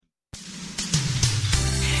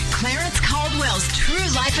Caldwell's True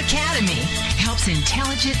Life Academy helps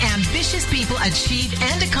intelligent, ambitious people achieve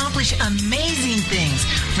and accomplish amazing things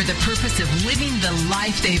for the purpose of living the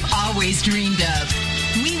life they've always dreamed of.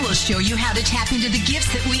 We will show you how to tap into the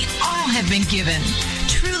gifts that we all have been given.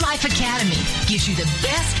 True Life Academy gives you the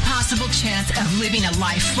best possible chance of living a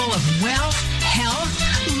life full of wealth, health,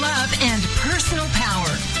 love, and personal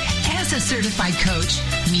power. As a certified coach,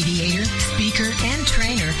 mediator, speaker, and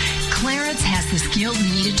trainer, Clarence has the skills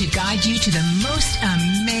needed to guide you to the most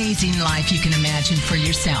amazing life you can imagine for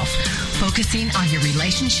yourself, focusing on your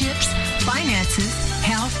relationships, finances,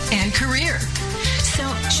 health, and career. So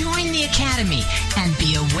join the Academy and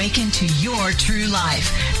be awakened to your true life,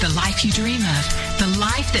 the life you dream of, the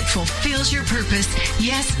life that fulfills your purpose,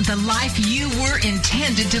 yes, the life you were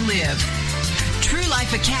intended to live. True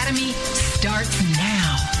Life Academy starts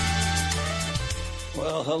now.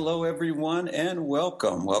 Well, hello, everyone, and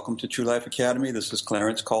welcome. Welcome to True Life Academy. This is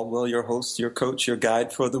Clarence Caldwell, your host, your coach, your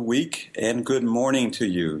guide for the week, and good morning to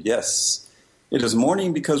you. Yes, it is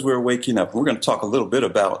morning because we're waking up. We're going to talk a little bit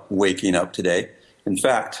about waking up today. In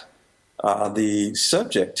fact, the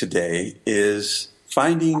subject today is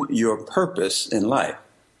finding your purpose in life,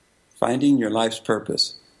 finding your life's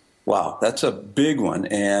purpose. Wow, that's a big one,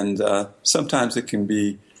 and sometimes it can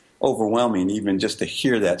be overwhelming even just to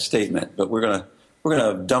hear that statement, but we're going to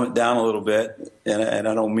dumb it down a little bit, and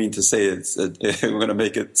I don't mean to say we're going to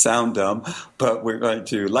make it sound dumb, but we're going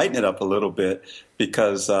to lighten it up a little bit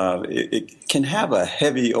because it can have a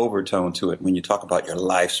heavy overtone to it when you talk about your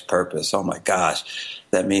life's purpose. Oh my gosh,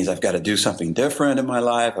 that means I've got to do something different in my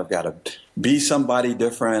life. I've got to be somebody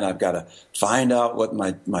different. I've got to find out what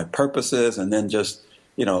my purpose is, and then just,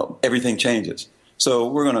 everything changes. So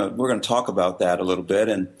we're going to talk about that a little bit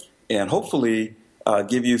and hopefully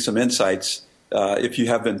give you some insights. If you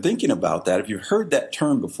have been thinking about that, if you've heard that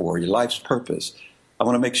term before, your life's purpose, I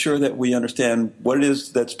want to make sure that we understand what it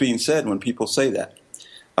is that's being said when people say that.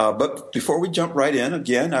 But before we jump right in,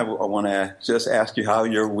 again, I want to just ask you how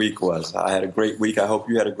your week was. I had a great week. I hope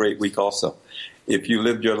you had a great week also. If you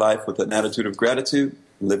lived your life with an attitude of gratitude,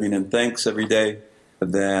 living in thanks every day,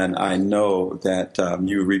 then I know that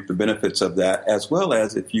you reap the benefits of that, as well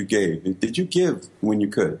as if you gave. Did you give when you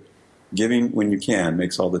could? Giving when you can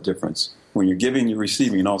makes all the difference. When you're giving, you're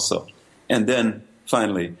receiving also. And then,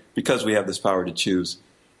 finally, because we have this power to choose,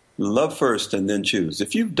 love first and then choose.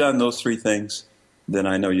 If you've done those three things, then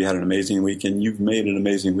I know you had an amazing week, and you've made an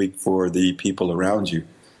amazing week for the people around you.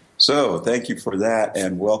 So thank you for that,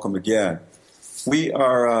 and welcome again. We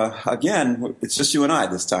are, again, it's just you and I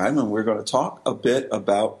this time, and we're going to talk a bit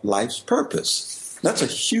about life's purpose. That's a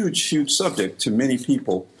huge, huge subject to many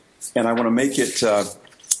people, and I want to make it...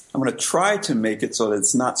 I'm going to try to make it so that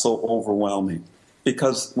it's not so overwhelming.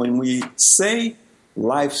 Because when we say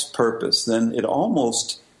life's purpose, then it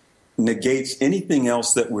almost negates anything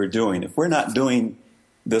else that we're doing. If we're not doing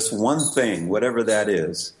this one thing, whatever that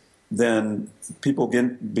is, then people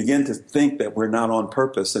begin to think that we're not on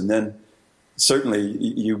purpose. And then certainly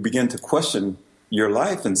you begin to question your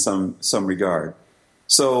life in some regard.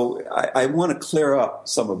 So I want to clear up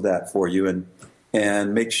some of that for you and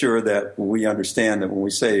make sure that we understand that when we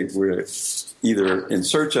say we're either in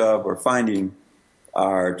search of or finding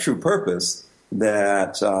our true purpose,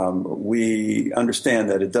 that we understand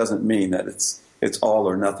that it doesn't mean that it's all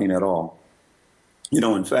or nothing at all.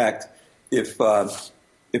 In fact, if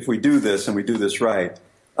we do this and we do this right,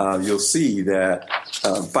 you'll see that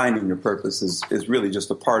finding your purpose is really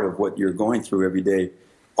just a part of what you're going through every day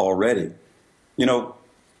already.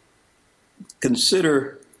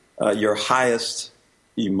 Consider your highest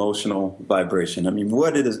emotional vibration. I mean,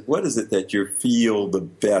 what is it that you feel the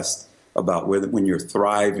best about when you're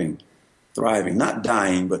thriving, not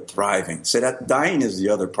dying, but thriving? So that dying is the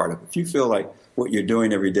other part of it. If you feel like what you're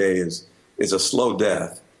doing every day is a slow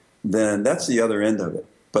death, then that's the other end of it.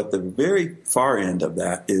 But the very far end of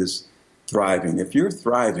that is thriving. If you're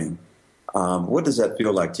thriving, what does that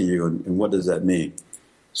feel like to you, and what does that mean?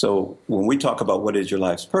 So when we talk about what is your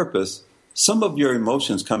life's purpose, some of your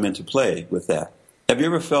emotions come into play with that. Have you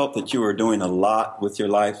ever felt that you were doing a lot with your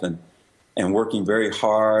life and working very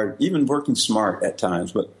hard, even working smart at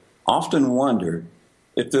times, but often wondered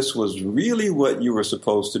if this was really what you were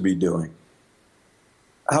supposed to be doing?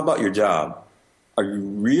 How about your job? Are you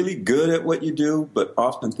really good at what you do, but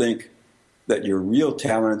often think that your real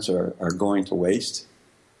talents are going to waste?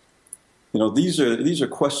 These are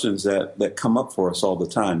questions that come up for us all the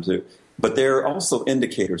time. But they're also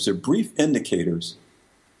indicators. They're brief indicators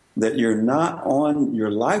that you're not on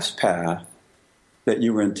your life's path that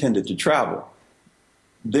you were intended to travel.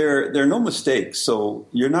 There are no mistakes. So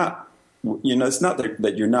you're not, it's not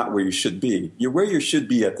that you're not where you should be. You're where you should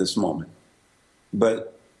be at this moment.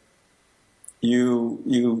 But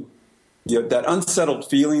that unsettled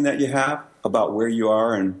feeling that you have about where you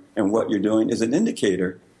are and what you're doing is an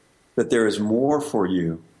indicator that there is more for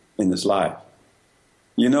you in this life.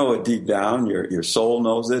 You know it deep down. Your soul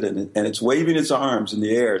knows it, and it's waving its arms in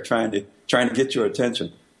the air, trying to get your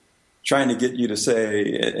attention, trying to get you to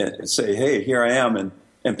say, "Hey, here I am,"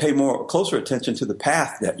 and pay closer attention to the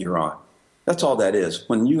path that you're on. That's all that is.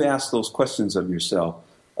 When you ask those questions of yourself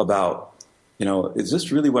about, is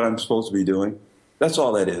this really what I'm supposed to be doing? That's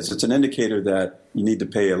all that is. It's an indicator that you need to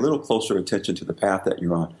pay a little closer attention to the path that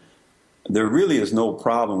you're on. There really is no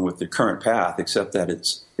problem with the current path, except that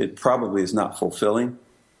it probably is not fulfilling,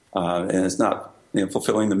 and it's not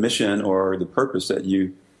fulfilling the mission or the purpose that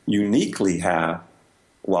you uniquely have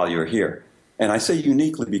while you're here. And I say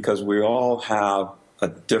uniquely because we all have a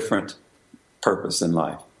different purpose in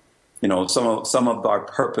life. Some of our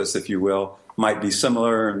purpose, if you will, might be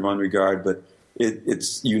similar in one regard, but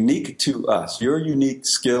it's unique to us. Your unique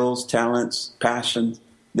skills, talents, passions,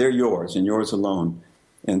 they're yours and yours alone.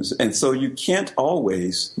 And so you can't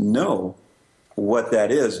always know what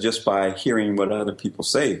that is just by hearing what other people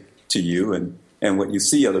say to you and what you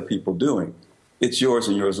see other people doing. It's yours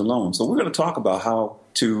and yours alone. So we're going to talk about how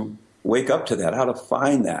to wake up to that, how to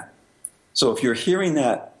find that. So if you're hearing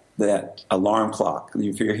that alarm clock,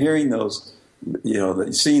 if you're hearing those,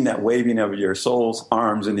 seeing that waving of your soul's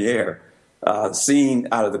arms in the air, seeing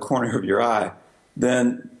out of the corner of your eye,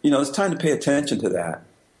 then, it's time to pay attention to that.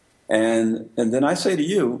 And then I say to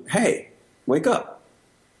you, hey, wake up.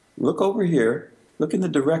 Look over here. Look in the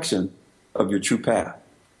direction of your true path.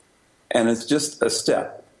 And it's just a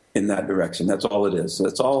step in that direction. That's all it is. So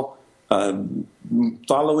it's all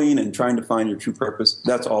following and trying to find your true purpose.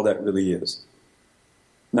 That's all that really is.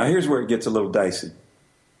 Now, here's where it gets a little dicey.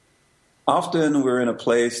 Often we're in a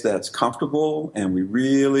place that's comfortable and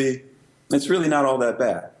it's really not all that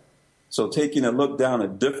bad. So taking a look down a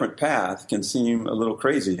different path can seem a little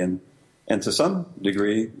crazy and to some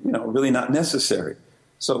degree, really not necessary.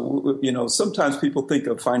 So, sometimes people think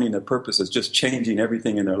of finding a purpose as just changing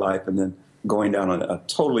everything in their life and then going down a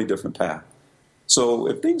totally different path. So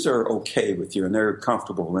if things are okay with you and they're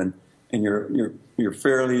comfortable and you're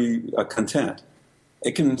fairly content,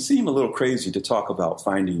 it can seem a little crazy to talk about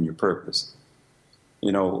finding your purpose.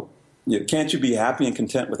 Can't you be happy and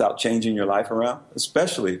content without changing your life around?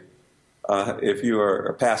 Especially if you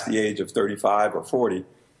are past the age of 35 or 40.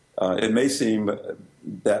 It may seem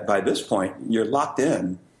that by this point you're locked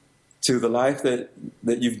in to the life that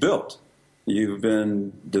you've built. You've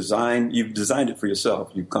designed it for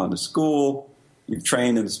yourself. You've gone to school, you've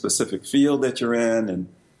trained in a specific field that you're in,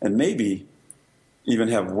 and maybe even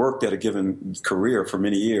have worked at a given career for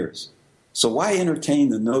many years. So why entertain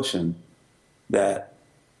the notion that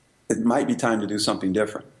it might be time to do something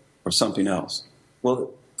different or something else?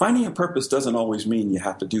 Well, finding a purpose doesn't always mean you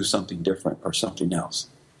have to do something different or something else.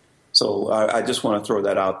 So I just want to throw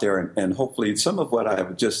that out there, and hopefully some of what I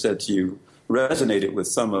have just said to you resonated with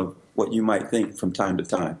some of what you might think from time to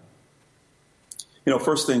time.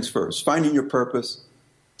 First things first, finding your purpose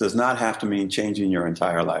does not have to mean changing your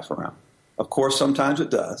entire life around. Of course, sometimes it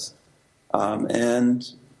does, and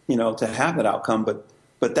to have that outcome,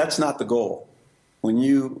 but that's not the goal. When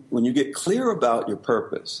you get clear about your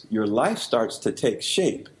purpose, your life starts to take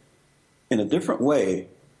shape in a different way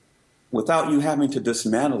without you having to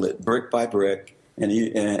dismantle it brick by brick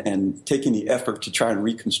and taking the effort to try and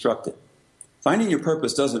reconstruct it. Finding your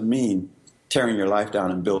purpose doesn't mean tearing your life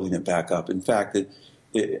down and building it back up. In fact,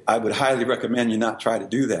 I would highly recommend you not try to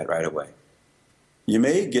do that right away. You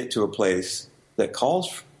may get to a place that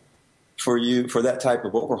calls for that type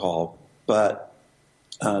of overhaul, but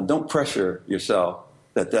don't pressure yourself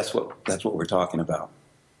that's what we're talking about.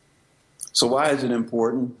 So why is it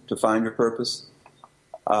important to find your purpose?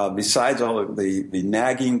 Besides all of the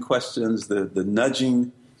nagging questions, the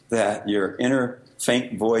nudging that your inner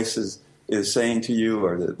faint voice is saying to you,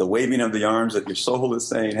 or the waving of the arms that your soul is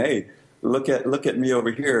saying, hey, look at me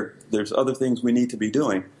over here. There's other things we need to be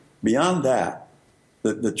doing. Beyond that,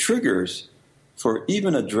 the triggers for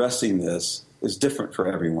even addressing this is different for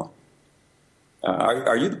everyone.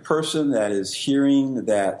 Are you the person that is hearing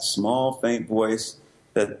that small, faint voice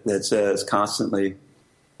that says constantly,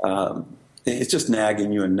 it's just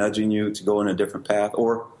nagging you and nudging you to go in a different path?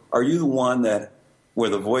 Or are you the one where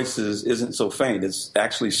the voice isn't so faint, it's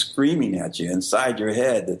actually screaming at you inside your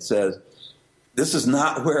head that says, this is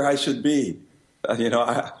not where I should be.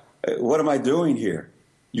 What am I doing here?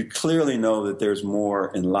 You clearly know that there's more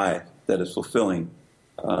in life that is fulfilling.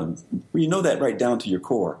 You know that right down to your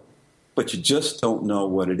core, but you just don't know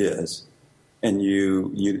what it is, and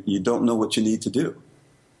you don't know what you need to do.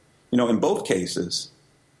 In both cases,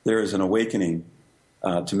 there is an awakening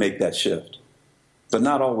to make that shift, but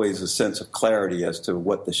not always a sense of clarity as to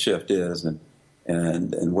what the shift is and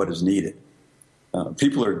what is needed.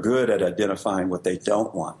 People are good at identifying what they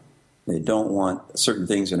don't want. They don't want certain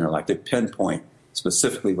things in their life. They pinpoint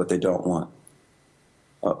specifically what they don't want.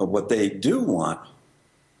 What they do want,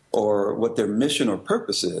 or what their mission or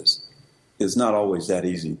purpose is not always that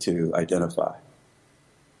easy to identify.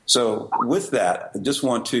 So with that, I just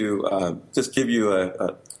want to just give you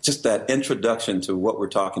just that introduction to what we're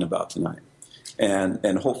talking about tonight.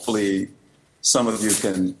 And hopefully some of you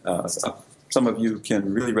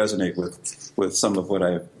can really resonate with some of what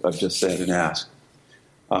I've just said and asked.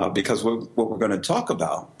 Because what we're going to talk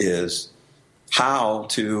about is how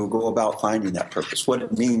to go about finding that purpose, what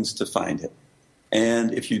it means to find it.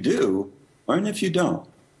 And if you do, or if you don't,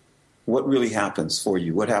 what really happens for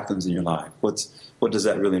you? What happens in your life? What does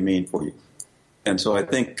that really mean for you? And so I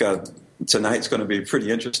think tonight's going to be pretty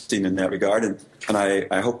interesting in that regard. And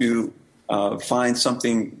I hope you find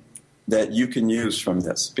something that you can use from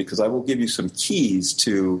this, because I will give you some keys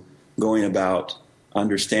to going about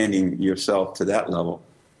understanding yourself to that level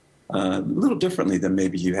a little differently than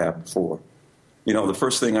maybe you have before. The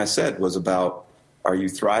first thing I said was about, are you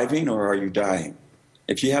thriving or are you dying?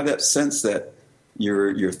 If you have that sense that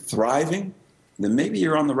you're thriving, then maybe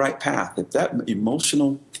you're on the right path. If that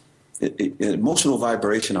emotional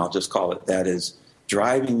vibration, I'll just call it, that is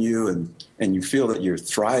driving you and you feel that you're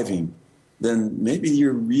thriving, then maybe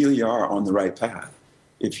you really are on the right path.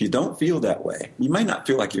 If you don't feel that way, you might not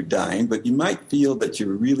feel like you're dying, but you might feel that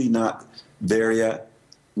you're really not there yet,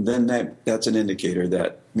 then that's an indicator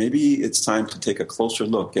that maybe it's time to take a closer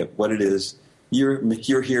look at what it is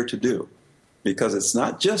you're here to do. Because it's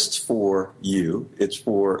not just for you, it's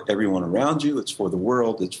for everyone around you, it's for the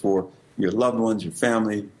world, it's for your loved ones, your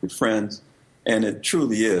family, your friends, and it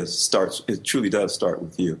truly does start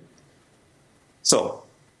with you. So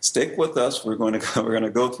stick with us. We're going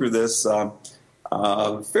to go through this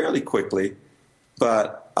fairly quickly,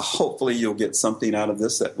 but hopefully you'll get something out of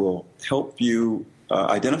this that will help you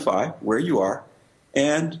identify where you are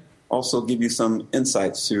and also give you some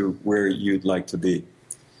insights to where you'd like to be.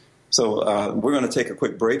 So we're going to take a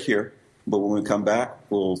quick break here, but when we come back,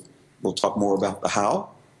 we'll talk more about the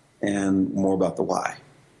how and more about the why.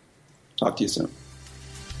 Talk to you soon.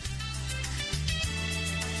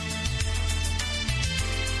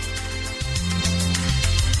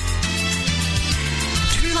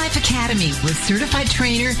 True Life Academy with certified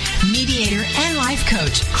trainer, mediator, and life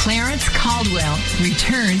coach Clarence Caldwell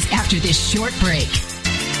returns after this short break.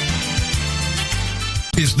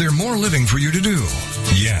 Is there more living for you to do?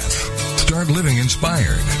 Yes. Start living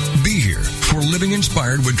inspired. Be here for Living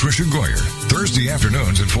Inspired with Tricia Goyer, Thursday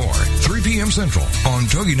afternoons at 4, 3 p.m. Central on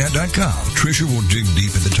TogiNet.com. Tricia will dig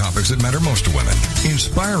deep into topics that matter most to women,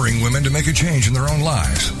 inspiring women to make a change in their own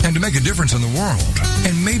lives and to make a difference in the world,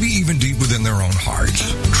 and maybe even deep within their own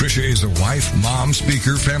hearts. Tricia is a wife, mom,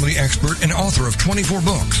 speaker, family expert, and author of 24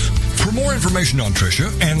 books. For more information on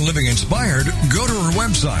Tricia and Living Inspired, go to her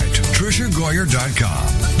website, TriciaGoyer.com.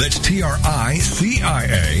 That's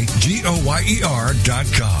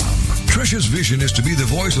TriciaGoyer.com. Tricia's vision is to be the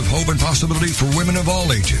voice of hope and possibility for women of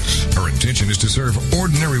all ages. Her intention is to serve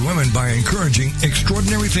ordinary women by encouraging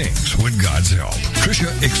extraordinary things with God's help.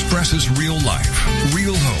 Tricia expresses real life,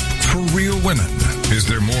 real hope for real women. Is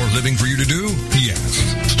there more living for you to do? Yes.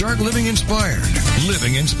 Start living inspired.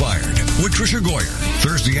 Living Inspired with Tricia Goyer.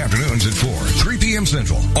 Thursday afternoons at 4, 3 p.m.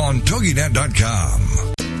 Central on TogiNet.com.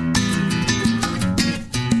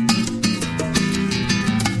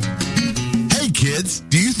 Kids,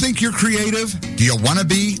 do you think you're creative? Do you want to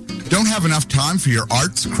be? Don't have enough time for your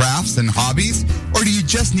arts, crafts, and hobbies? Or do you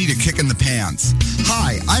just need a kick in the pants?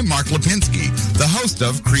 Hi, I'm Mark Lipinski, the host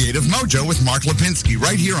of Creative Mojo with Mark Lipinski,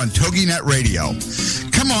 right here on TogiNet Radio.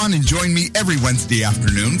 Come on and join me every Wednesday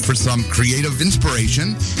afternoon for some creative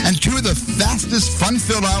inspiration and 2 of the fastest,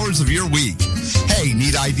 fun-filled hours of your week. Hey,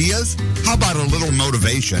 need ideas? How about a little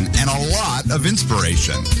motivation and a lot of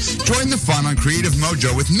inspiration? Join the fun on Creative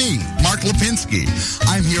Mojo with me, Mark Lipinski.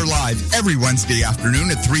 I'm here live every Wednesday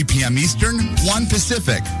afternoon at 3 p.m. Eastern, 1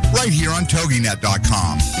 Pacific, right here on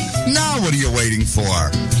TogiNet.com. Now what are you waiting for?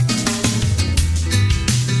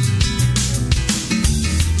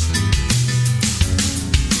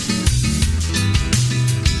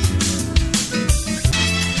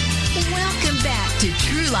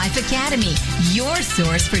 Life Academy, your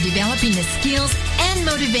source for developing the skills and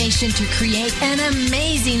motivation to create an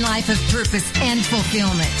amazing life of purpose and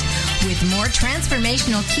fulfillment. With more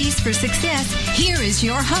transformational keys for success, here is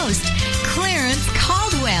your host, Clarence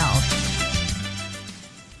Caldwell.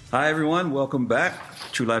 Hi, everyone. Welcome back.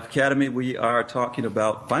 True Life Academy. We are talking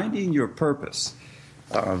about finding your purpose.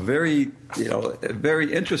 A very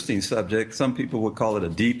interesting subject. Some people would call it a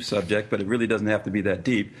deep subject, but it really doesn't have to be that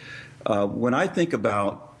deep. When I think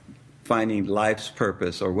about finding life's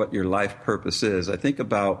purpose or what your life purpose is, I think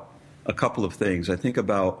about a couple of things. I think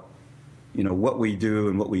about, what we do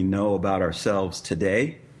and what we know about ourselves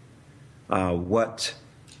today, what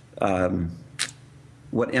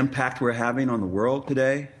impact we're having on the world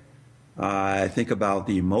today. I think about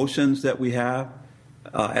the emotions that we have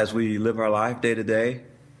as we live our life day to day.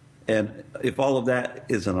 And if all of that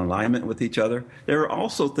is in alignment with each other, there are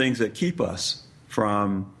also things that keep us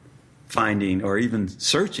from finding or even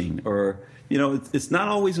searching, or, it's not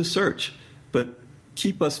always a search, but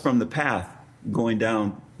keep us from the path, going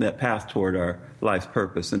down that path toward our life's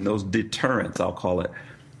purpose, and those deterrents, I'll call it.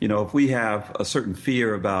 If we have a certain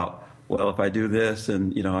fear about, well, if I do this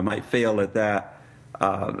and, I might fail at that,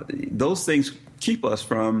 those things keep us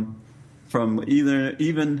from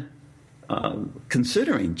even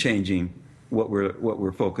considering changing what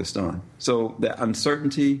we're focused on. So that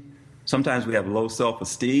uncertainty, sometimes we have low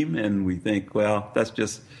self-esteem and we think, well,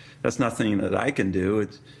 that's nothing that I can do.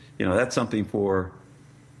 It's, that's something for,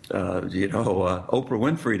 Oprah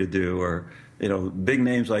Winfrey to do, or, big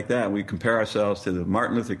names like that. We compare ourselves to the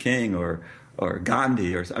Martin Luther King or Gandhi,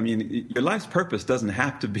 your life's purpose doesn't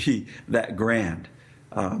have to be that grand.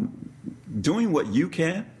 Doing what you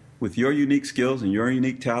can with your unique skills and your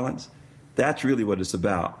unique talents, that's really what it's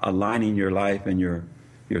about, aligning your life and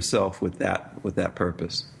yourself with that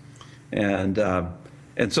purpose. And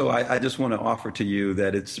so I just want to offer to you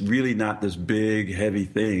that it's really not this big, heavy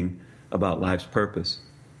thing about life's purpose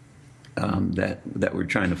that we're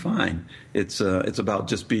trying to find. It's about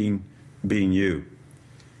just being you.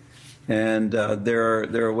 And there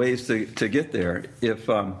are ways to get there. If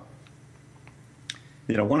one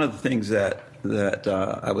of the things that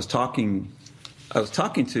I was talking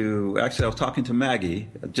to Maggie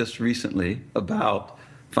just recently about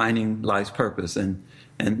finding life's purpose,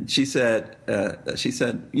 and she said,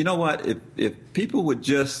 you know what, if people would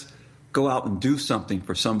just go out and do something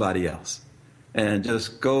for somebody else and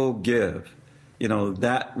just go give,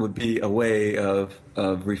 that would be a way of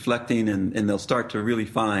reflecting, and they'll start to really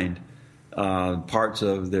find parts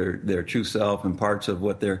of their true self and parts of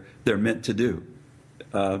what they're meant to do.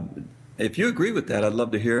 If you agree with that, I'd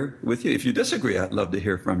love to hear with you. If you disagree, I'd love to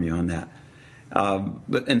hear from you on that.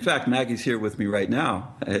 But in fact, Maggie's here with me right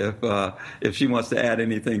now. If she wants to add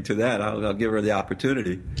anything to that, I'll give her the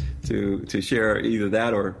opportunity to share either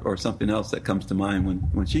that or something else that comes to mind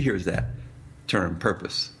when she hears that term,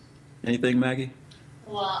 purpose. Anything, Maggie?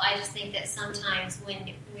 Well, I just think that sometimes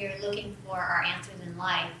when we're looking for our answers in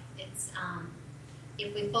life, it's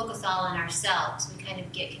if we focus all on ourselves, we kind of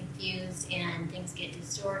get confused and things get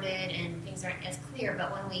distorted and things aren't as clear.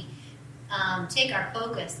 But when we take our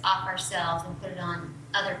focus off ourselves and put it on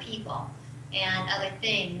other people and other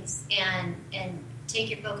things, and take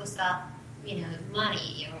your focus off,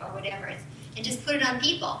 money or whatever, and just put it on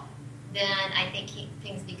people, then I think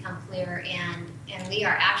things become clear, and we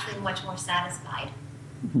are actually much more satisfied.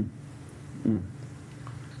 Mm-hmm. Mm-hmm.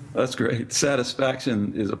 That's great.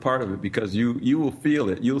 Satisfaction is a part of it, because you will feel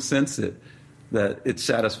it, you'll sense it, that it's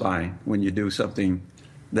satisfying when you do something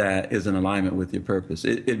that is in alignment with your purpose.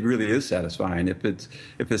 It really is satisfying. If it's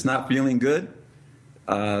not feeling good,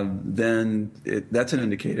 then that's an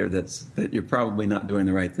indicator that you're probably not doing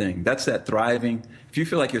the right thing. That's that thriving. If you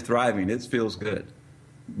feel like you're thriving, it feels good.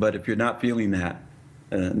 But if you're not feeling that,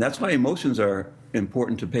 and that's why emotions are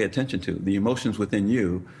important to pay attention to. The emotions within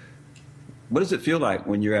you. What does it feel like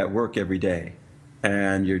when you're at work every day,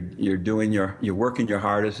 and you're working your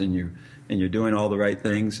hardest, and you're doing all the right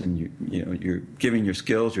things, and you're giving your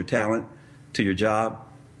skills, your talent to your job?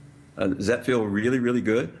 Does that feel really, really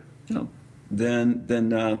good?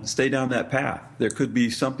 Then stay down that path. There could be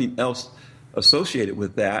something else associated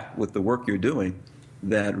with that, with the work you're doing,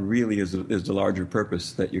 that really is the larger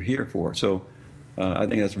purpose that you're here for. So I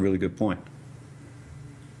think that's a really good point.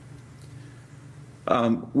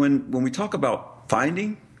 When we talk about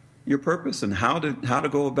finding your purpose and how to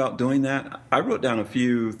go about doing that, I wrote down a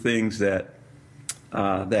few things that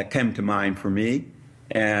came to mind for me,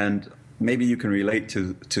 and maybe you can relate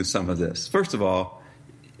to some of this. First of all,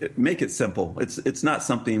 make it simple. It's not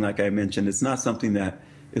something, like I mentioned, it's not something that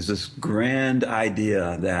is this grand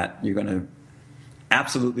idea that you're going to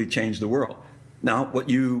absolutely change the world. Now, what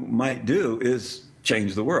you might do is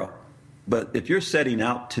change the world. But if you're setting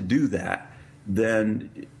out to do that,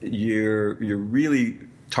 then you're really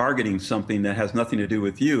targeting something that has nothing to do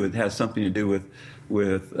with you. It has something to do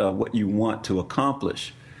with what you want to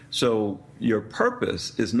accomplish. So your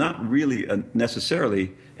purpose is not really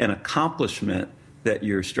necessarily an accomplishment that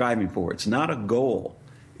you're striving for. It's not a goal.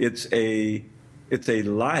 It's a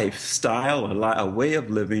lifestyle, a way of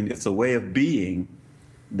living. It's a way of being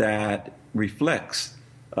that reflects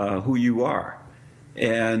who you are.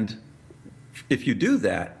 And if you do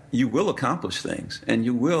that, you will accomplish things, and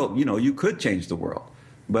you could change the world.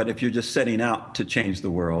 But if you're just setting out to change the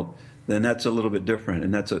world, then that's a little bit different,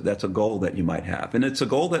 and that's a goal that you might have. And it's a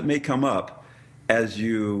goal that may come up as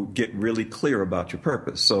you get really clear about your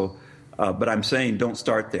purpose. So, but I'm saying don't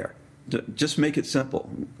start there. Just make it simple.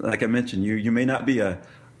 Like I mentioned, you may not be a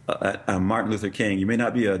Martin Luther King, you may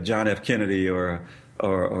not be a John F. Kennedy or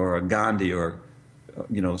a Gandhi or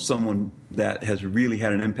someone that has really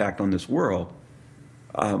had an impact on this world.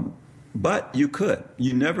 But you could.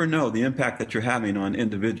 You never know the impact that you're having on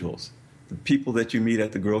individuals, the people that you meet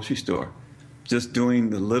at the grocery store, just doing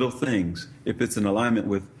the little things. If it's in alignment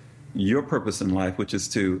with your purpose in life, which is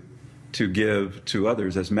to give to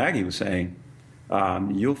others, as Maggie was saying,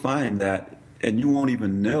 you'll find that, and you won't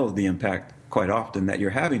even know the impact quite often that you're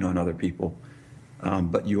having on other people,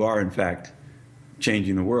 but you are, in fact,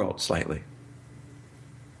 changing the world slightly.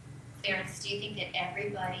 Clarence, do you think that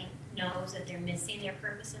everybody knows that they're missing their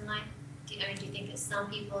purpose in life? Do you think that some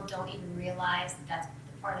people don't even realize that that's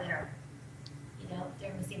the part of their,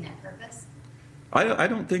 they're missing that purpose? I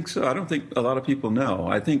don't think so. I don't think a lot of people know.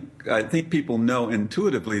 I think people know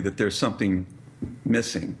intuitively that there's something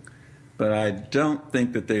missing, but I don't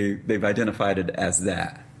think that they've identified it as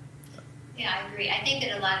that. Yeah, I agree. I think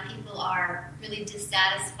that a lot of people are really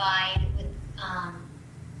dissatisfied with,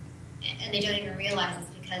 and they don't even realize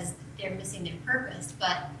it's because they're missing their purpose.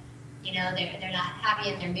 But they're not happy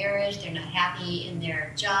in their marriage. They're not happy in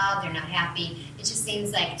their job. They're not happy. It just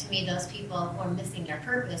seems like to me those people who are missing their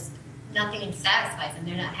purpose, nothing satisfies them.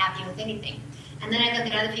 They're not happy with anything. And then I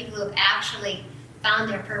look at other people who have actually found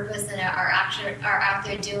their purpose and are out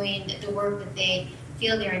there doing the work that they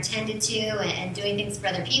feel they're intended to and doing things for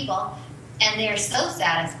other people, and they are so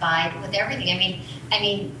satisfied with everything. I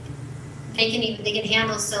mean, they can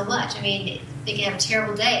handle so much. I mean, they can have a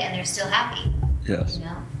terrible day and they're still happy. Yes.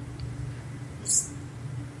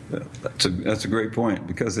 That's a great point,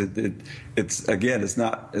 because it's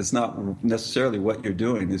not necessarily what you're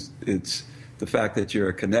doing. It's the fact that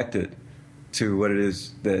you're connected to what it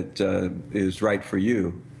is that is right for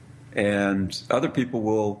you, and other people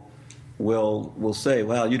will say,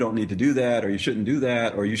 well, you don't need to do that, or you shouldn't do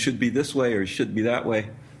that, or you should be this way, or you should be that way.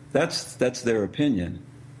 That's their opinion.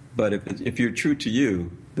 But if you're true to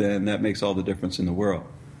you, then that makes all the difference in the world.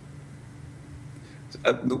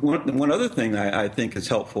 One other thing I think is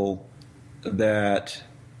helpful that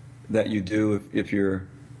you do if you're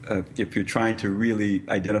trying to really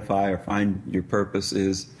identify or find your purpose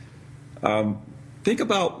is think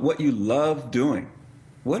about what you love doing.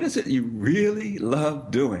 What is it you really love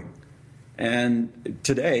doing? And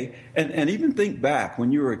today, and even think back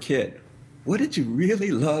when you were a kid. What did you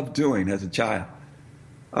really love doing as a child?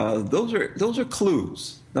 Those are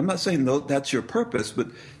clues. I'm not saying that's your purpose, but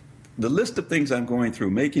the list of things I'm going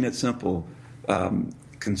through, making it simple,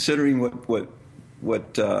 considering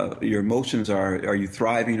what your emotions are. Are you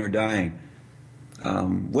thriving or dying?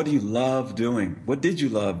 What do you love doing? What did you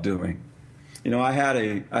love doing? I had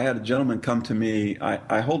a gentleman come to me.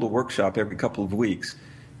 I hold a workshop every couple of weeks,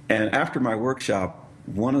 and after my workshop,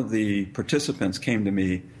 one of the participants came to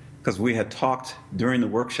me because we had talked during the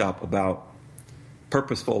workshop about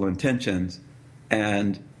purposeful intentions,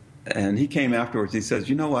 and he came afterwards. He says,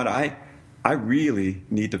 "You know what? I really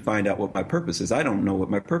need to find out what my purpose is. I don't know what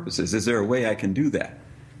my purpose is. Is there a way I can do that?"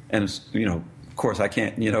 And of course, I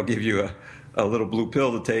can't give you a little blue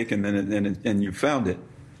pill to take and you found it.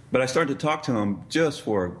 But I started to talk to him just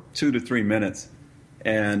for 2 to 3 minutes,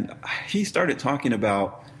 and he started talking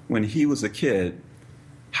about when he was a kid,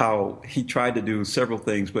 how he tried to do several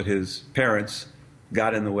things, but his parents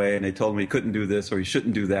got in the way, and they told him he couldn't do this or he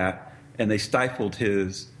shouldn't do that, and they stifled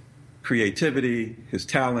his creativity, his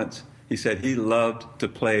talents. He said he loved to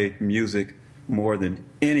play music more than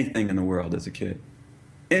anything in the world as a kid.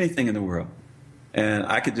 Anything in the world. And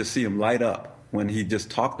I could just see him light up when he just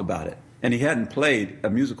talked about it. And he hadn't played a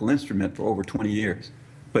musical instrument for over 20 years.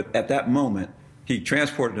 But at that moment, he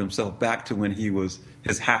transported himself back to when he was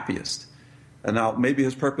his happiest. And now maybe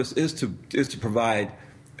his purpose is to provide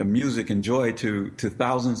music and joy to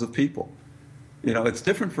thousands of people. It's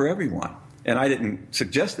different for everyone. And I didn't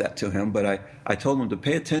suggest that to him, but I told him to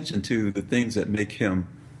pay attention to the things that make him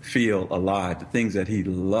feel alive, the things that he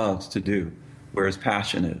loves to do, where his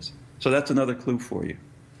passion is. So that's another clue for you.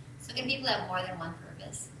 So can people have more than one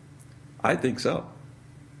purpose? I think so.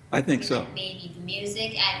 I think so. Maybe the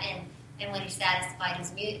music, and And when he satisfied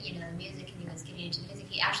his the music, and he was getting into music,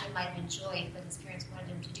 he actually might have enjoyed what his parents wanted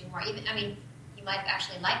him to do more. He might have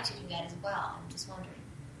actually liked to do that as well. I'm just wondering.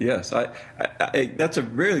 Yes, I that's a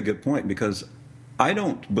really good point, because I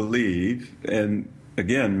don't believe, and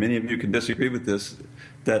again, many of you can disagree with this,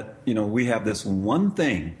 that we have this one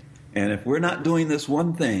thing, and if we're not doing this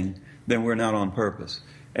one thing, then we're not on purpose.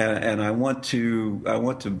 And I want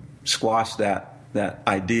to squash that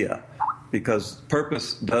idea, because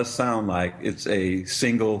purpose does sound like it's a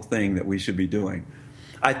single thing that we should be doing.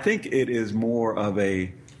 I think it is more of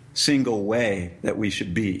a single way that we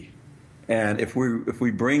should be. And if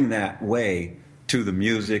we bring that way to the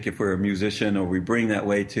music, if we're a musician, or we bring that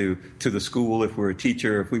way to the school, if we're a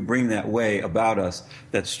teacher, if we bring that way about us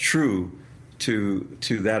that's true to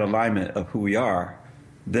that alignment of who we are,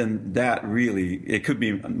 then that really, it could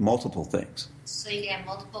be multiple things. So you can have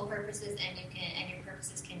multiple purposes, and your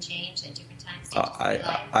purposes can change at different times.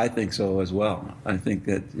 I think so as well. I think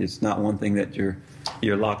that it's not one thing that you're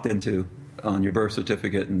locked into on your birth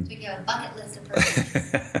certificate. And you have a bucket list of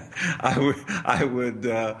purposes.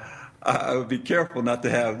 I would be careful not to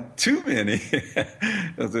have too many.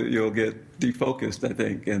 You'll get defocused, I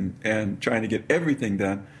think, and trying to get everything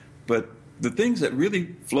done. But the things that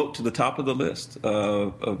really float to the top of the list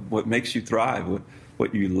of what makes you thrive,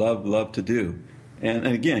 what you love to do. And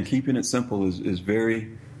again, keeping it simple is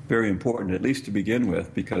very, very important, at least to begin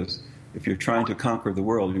with, because if you're trying to conquer the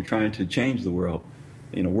world, you're trying to change the world.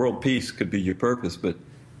 World peace could be your purpose, but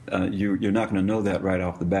you're not going to know that right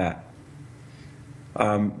off the bat.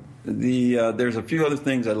 There's a few other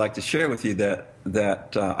things I'd like to share with you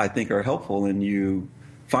that I think are helpful in you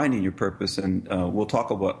finding your purpose, and we'll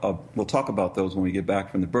talk about those when we get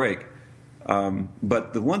back from the break.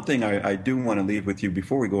 But the one thing I do want to leave with you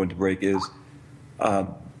before we go into break is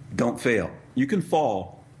don't fail. You can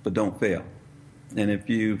fall, but don't fail. And if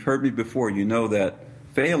you've heard me before, you know that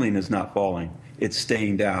failing is not falling. It's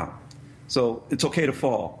staying down. So it's okay to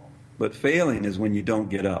fall, but failing is when you don't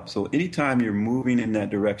get up. So anytime you're moving in that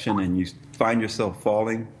direction and you find yourself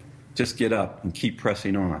falling, just get up and keep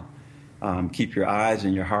pressing on. Keep your eyes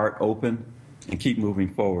and your heart open and keep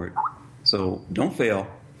moving forward. So don't fail.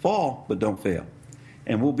 Fall, but don't fail.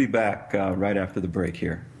 And we'll be back right after the break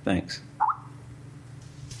here. Thanks.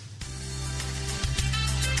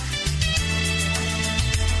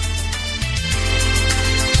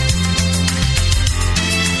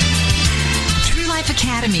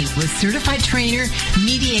 Academy with certified trainer,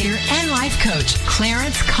 mediator, and life coach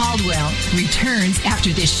Clarence Caldwell returns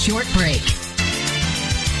after this short break.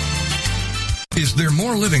 Is there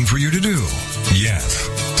more living for you to do? Yes.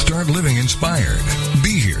 Start living inspired.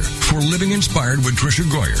 Be here for Living Inspired with Tricia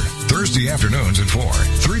Goyer, Thursday afternoons at 4,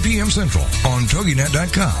 3 p.m. Central on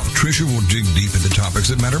TogiNet.com. Tricia will dig deep into topics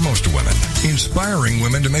that matter most to women, inspiring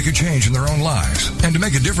women to make a change in their own lives and to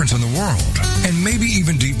make a difference in the world, and maybe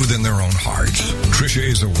even deep within their own hearts. Tricia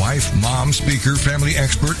is a wife, mom, speaker, family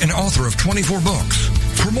expert, and author of 24 books.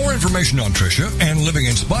 For more information on Tricia and Living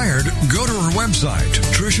Inspired, go to her website,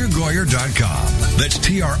 TriciaGoyer.com. That's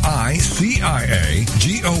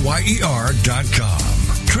TriciaGoyer.com.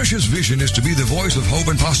 Tricia's vision is to be the voice of hope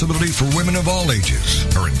and possibility for women of all ages.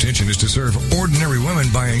 Her intention is to serve ordinary women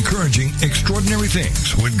by encouraging extraordinary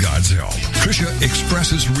things with God's help. Tricia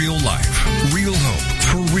expresses real life, real hope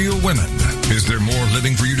for real women. Is there more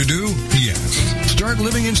living for you to do? Yes. Start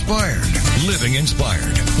living inspired. Living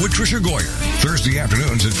Inspired with Tricia Goyer. Thursday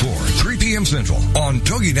afternoons at 4, 3 p.m. Central on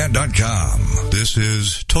TogiNet.com. This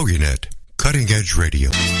is TogiNet, Cutting Edge Radio.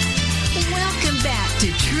 Welcome back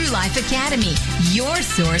to True Life Academy, your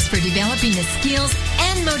source for developing the skills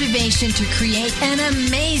and motivation to create an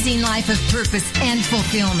amazing life of purpose and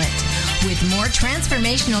fulfillment. With more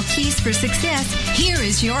transformational keys for success, here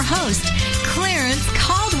is your host, Clarence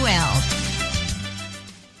Caldwell.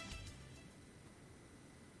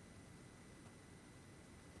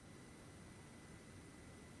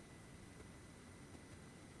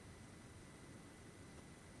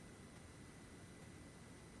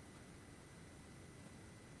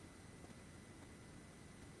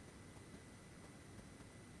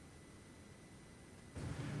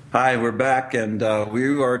 Hi, we're back, and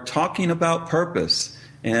we are talking about purpose,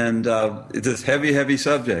 and it's this heavy, heavy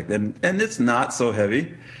subject, and it's not so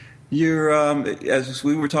heavy. You're, as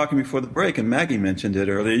we were talking before the break, and Maggie mentioned it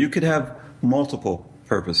earlier, you could have multiple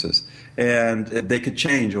purposes, and they could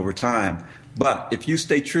change over time. But if you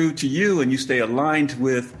stay true to you and you stay aligned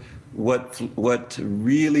with what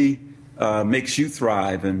really makes you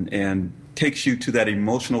thrive and takes you to that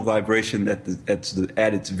emotional vibration that's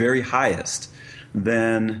at its very highest,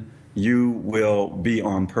 then you will be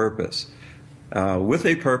on purpose, with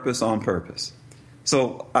a purpose on purpose.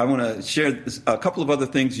 So I want to share a couple of other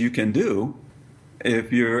things you can do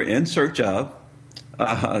if you're in search of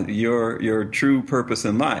your true purpose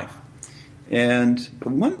in life. And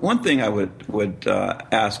one thing I would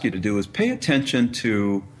ask you to do is pay attention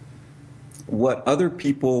to what other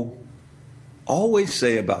people always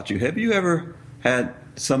say about you. Have you ever had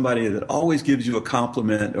somebody that always gives you a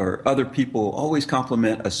compliment, or other people always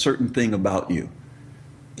compliment a certain thing about you?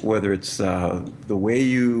 Whether it's the way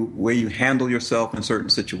you handle yourself in certain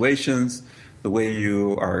situations, the way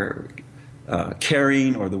you are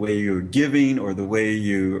caring, or the way you're giving, or the way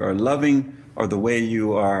you are loving, or the way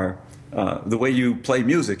you are the way you play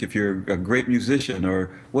music, if you're a great musician, or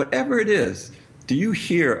whatever it is. Do you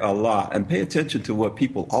hear a lot? And pay attention to what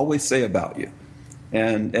people always say about you.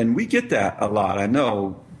 And we get that a lot. I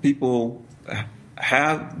know people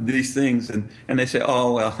have these things, and they say,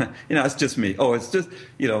 oh, well, it's just me. Oh, it's just,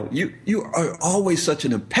 you are always such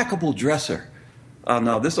an impeccable dresser.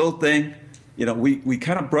 No, this old thing, we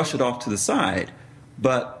kind of brush it off to the side.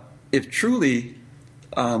 But if truly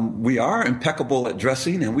we are impeccable at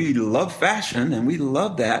dressing, and we love fashion, and we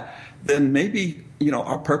love that, then maybe,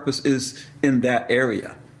 our purpose is in that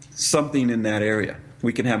area, something in that area.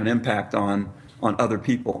 We can have an impact on other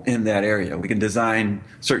people in that area. We can design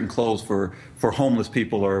certain clothes for homeless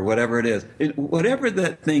people, or whatever it is. Whatever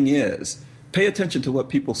that thing is, pay attention to what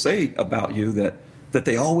people say about you that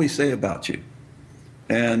they always say about you.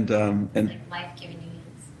 And like life giving you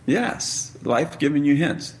hints. Yes, life giving you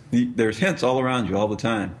hints. There's hints all around you all the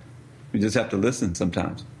time. You just have to listen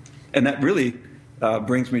sometimes. And that really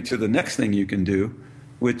brings me to the next thing you can do,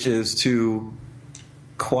 which is to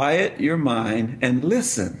quiet your mind and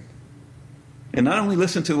listen. And not only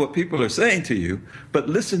listen to what people are saying to you, but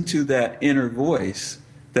listen to that inner voice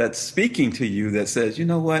that's speaking to you that says, you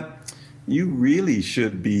know what, you really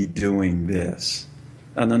should be doing this.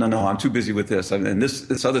 No, I'm too busy with this. And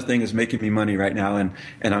this other thing is making me money right now, and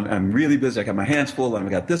I'm really busy. I got my hands full, and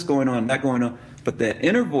I got this going on, that going on. But that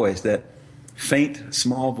inner voice, that faint,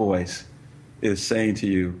 small voice, is saying to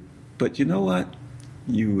you, but you know what?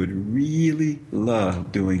 You would really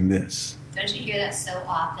love doing this. Don't you hear that so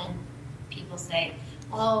often? People say,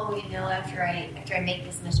 oh, after I make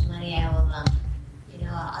this much money, I will,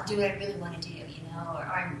 I'll do what I really want to do, or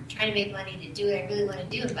I'm trying to make money to do what I really want to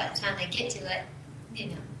do, and by the time they get to it,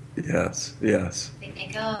 Yes. they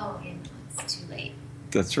think, oh, it's too late.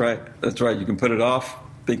 That's right. You can put it off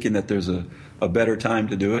thinking that there's a better time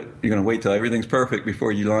to do it. You're going to wait till everything's perfect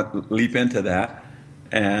before you leap into that.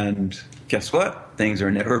 And guess what? Things are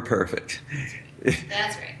never perfect. That's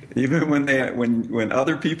right. Even when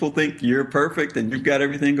other people think you're perfect and you've got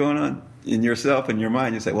everything going on in yourself and your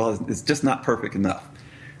mind, you say, well, it's just not perfect enough,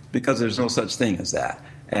 because there's no such thing as that.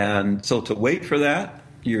 And so to wait for that,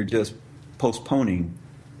 you're just postponing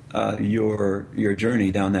your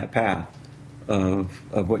journey down that path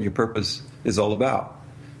of what your purpose is all about.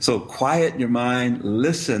 So quiet your mind,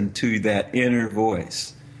 listen to that inner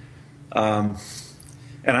voice. And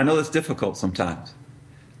I know it's difficult sometimes.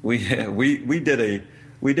 We did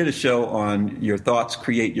a show on Your Thoughts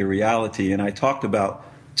Create Your Reality, and I talked about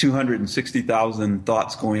 260,000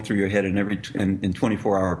 thoughts going through your head in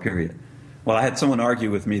 24-hour period. Well, I had someone argue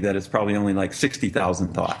with me that it's probably only like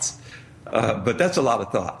 60,000 thoughts. But that's a lot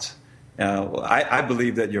of thoughts. I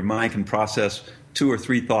believe that your mind can process 2 or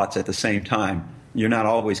 3 thoughts at the same time. You're not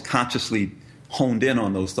always consciously honed in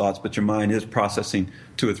on those thoughts, but your mind is processing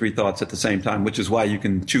 2 or 3 thoughts at the same time, which is why you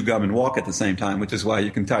can chew gum and walk at the same time, which is why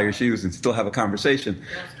you can tie your shoes and still have a conversation.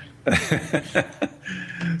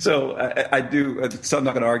 So so I'm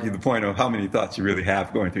not going to argue the point of how many thoughts you really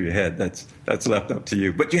have going through your head. That's left up to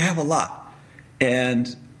you. But you have a lot.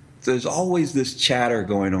 And there's always this chatter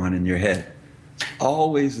going on in your head.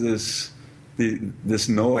 Always this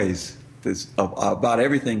noise about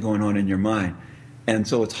everything going on in your mind. And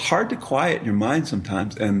so it's hard to quiet your mind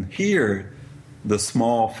sometimes and hear the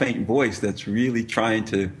small, faint voice that's really trying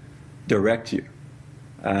to direct you.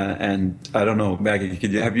 And I don't know, Maggie,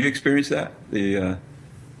 have you experienced that? The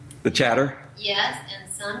chatter? Yes,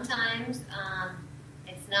 and sometimes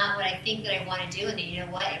it's not what I think that I want to do, and you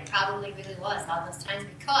know what? It probably really was all those times,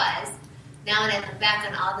 because now that I look back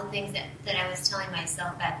on all the things that I was telling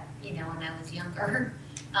myself back, when I was younger,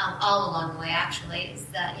 all along the way, actually, is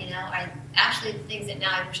that, the things that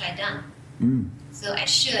now I wish I'd done. Mm. So I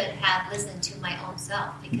should have listened to my own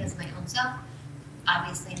self, because my own self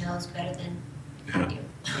obviously knows better than I do.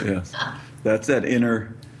 Yes. That's that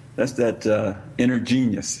inner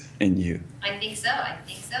genius in you. I think so.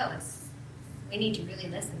 We need to really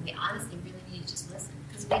listen. We honestly really need to just listen,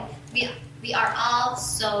 because we are all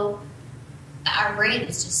so. Our brain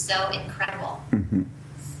is just so incredible. Mm-hmm.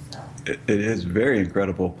 So incredible. It is very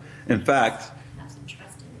incredible. In fact, Have some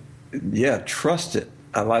trust in it. yeah, trust it.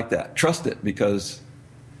 I like that. Trust it, because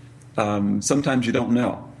sometimes you don't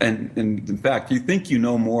know. And in fact, you think you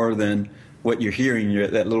know more than what you're hearing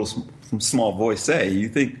that little small voice say. You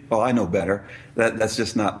think, oh, I know better. That's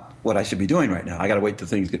just not what I should be doing right now. I got to wait till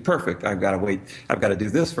things get perfect. I've got to wait. I've got to do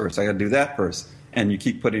this first. I got to do that first. And you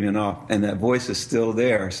keep putting it off. And that voice is still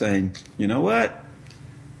there saying, you know what?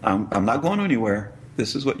 I'm not going anywhere.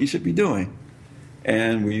 This is what you should be doing.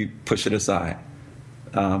 And we push it aside.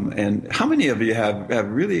 And how many of you have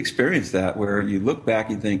really experienced that, where you look back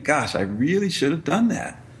and think, gosh, I really should have done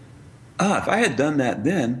that. If I had done that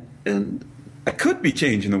then I could be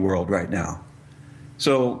changing the world right now.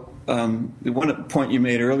 So the one point you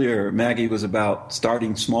made earlier, Maggie, was about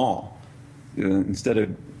starting small. Instead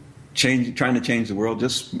of trying to change the world,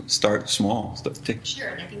 just start small. Sure,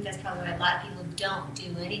 and I think that's probably why a lot of people don't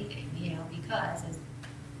do anything, because, as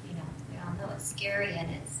we all know it's scary, and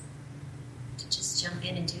it's to just jump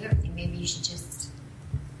in and do everything. Maybe you should just,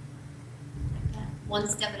 like that, one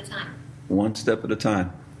step at a time. One step at a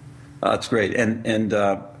time. That's great. And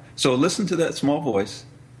so listen to that small voice.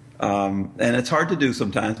 And it's hard to do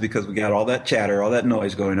sometimes, because we got all that chatter, all that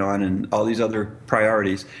noise going on, and all these other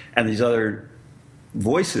priorities and these other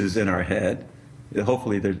voices in our head.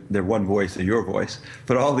 Hopefully they're one voice, they're your voice,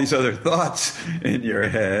 but all these other thoughts in your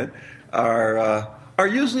head are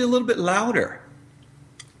usually a little bit louder,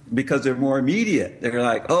 because they're more immediate. They're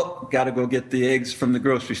like, oh, got to go get the eggs from the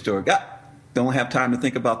grocery store. Don't have time to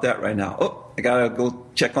think about that right now. Oh, I got to go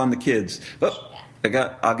check on the kids. Oh,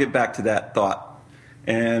 I'll get back to that thought.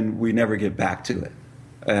 And we never get back to it.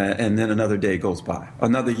 And then another day goes by.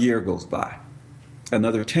 Another year goes by.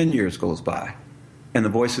 Another 10 years goes by. And the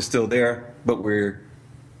voice is still there, but we're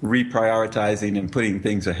reprioritizing and putting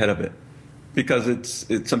things ahead of it. Because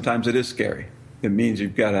sometimes it is scary. It means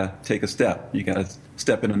you've got to take a step. You got to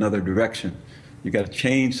step in another direction. You got to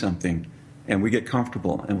change something. And we get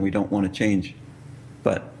comfortable, and we don't want to change.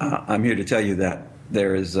 But I'm here to tell you that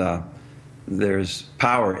there's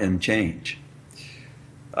power in change.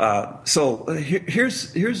 So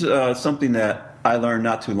here's something that I learned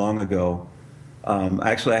not too long ago.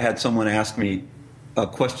 Actually, I had someone ask me a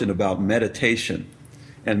question about meditation,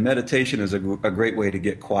 and meditation is a great way to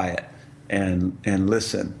get quiet and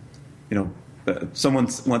listen. Someone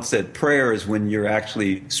once said prayer is when you're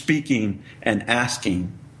actually speaking and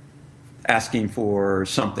asking for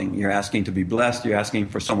something. You're asking to be blessed. You're asking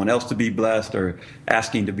for someone else to be blessed, or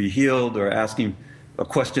asking to be healed, or asking a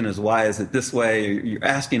question is, why is it this way? You're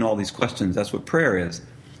asking all these questions. That's what prayer is.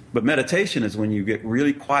 But meditation is when you get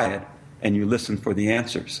really quiet and you listen for the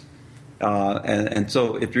answers. And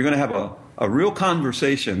so if you're going to have a real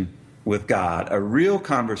conversation with God, a real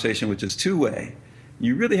conversation which is two-way,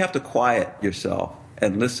 you really have to quiet yourself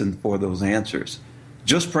and listen for those answers.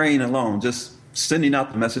 Just praying alone, just sending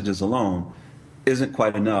out the messages alone, isn't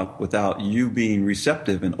quite enough without you being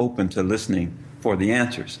receptive and open to listening for the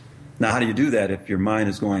answers. Now, how do you do that if your mind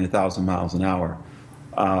is going 1,000 miles an hour?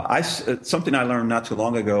 Something I learned not too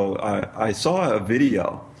long ago, I saw a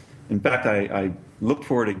video. In fact, I looked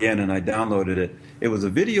for it again and I downloaded it. It was a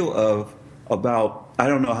video of about, I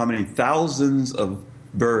don't know how many thousands of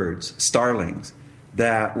birds, starlings,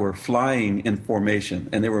 that were flying in formation.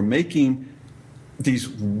 And they were making these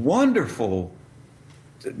wonderful,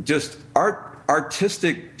 just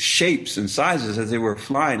artistic shapes and sizes as they were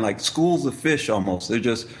flying, like schools of fish almost. They're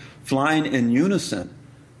just flying in unison.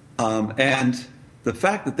 And the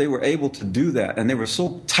fact that they were able to do that, and they were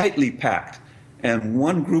so tightly packed, and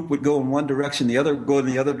one group would go in one direction, the other would go in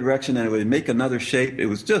the other direction, and it would make another shape. It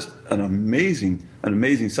was just an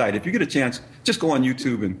amazing sight. If you get a chance, just go on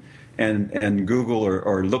YouTube and Google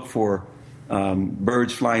or look for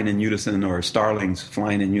birds flying in unison or starlings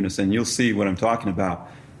flying in unison. You'll see what I'm talking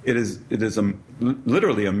about. It is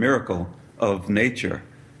literally a miracle of nature.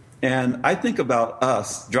 And I think about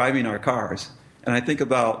us driving our cars, and I think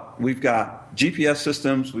about, we've got GPS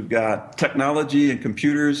systems, we've got technology and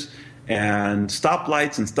computers and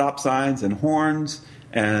stoplights and stop signs and horns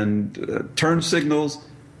and turn signals,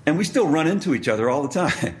 and we still run into each other all the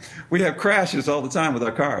time. We have crashes all the time with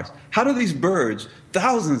our cars. How do these birds,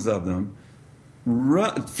 thousands of them,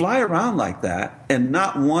 fly around like that, and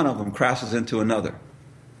not one of them crashes into another?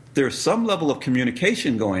 There's some level of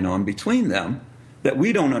communication going on between them that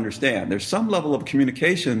we don't understand. There's some level of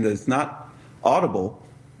communication that's not audible.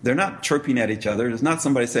 They're not chirping at each other. There's not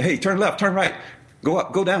somebody say, hey, turn left, turn right, go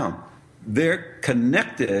up, go down. They're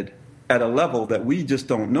connected at a level that we just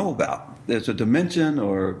don't know about. There's a dimension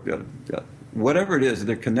or whatever it is,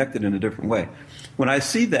 they're connected in a different way. When I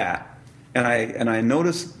see that, and I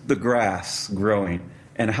notice the grass growing,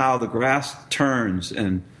 and how the grass turns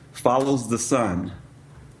and follows the sun,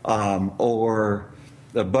 or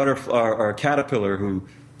the butterfly or a caterpillar who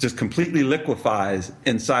just completely liquefies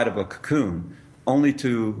inside of a cocoon, only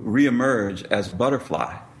to reemerge as a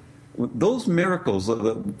butterfly. Those miracles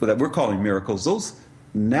that we're calling miracles, those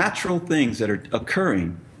natural things that are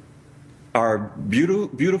occurring, are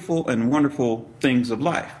beautiful and wonderful things of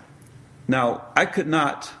life. Now, I could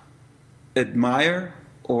not admire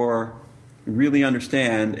or really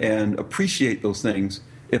understand and appreciate those things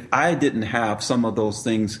if I didn't have some of those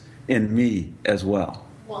things in me as well.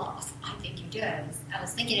 Well, I think you do. I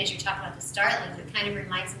was thinking as you're talking about the starlings, it kind of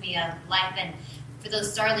reminds me of life, and for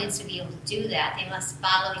those starlings to be able to do that, they must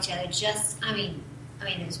follow each other. There's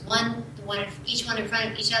each one in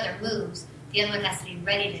front of each other moves. The other one has to be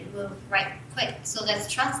ready to move right quick. So that's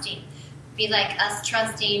trusting. Be like us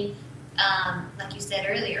trusting, like you said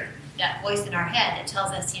earlier, that voice in our head that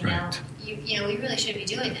tells us, we really should be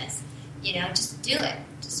doing this. Just do it.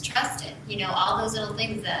 Just trust it. All those little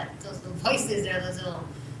things those little voices or those little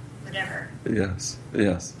whatever. Yes.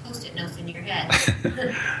 Post-it notes in your head.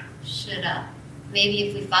 Should maybe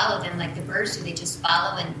if we follow them like the birds do, they just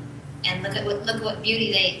follow and look at what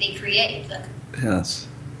beauty they create. Look. Yes.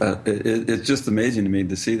 It's just amazing to me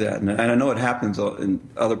to see that. And I know it happens in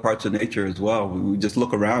other parts of nature as well. We just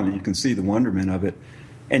look around and you can see the wonderment of it.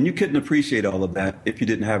 And you couldn't appreciate all of that if you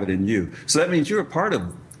didn't have it in you. So that means you're a part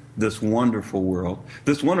of this wonderful world.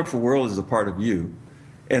 This wonderful world is a part of you.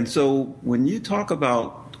 And so when you talk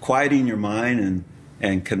about quieting your mind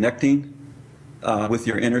and connecting with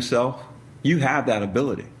your inner self, you have that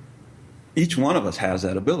ability. Each one of us has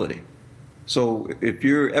that ability. So if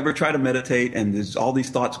you ever try to meditate and there's all these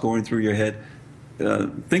thoughts going through your head,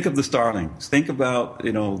 think of the starlings. Think about,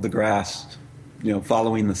 the grass,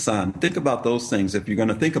 following the sun. Think about those things. If you're going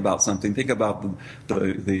to think about something, think about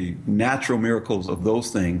the natural miracles of those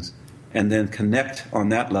things and then connect on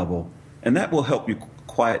that level. And that will help you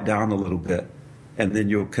quiet down a little bit. And then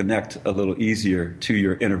you'll connect a little easier to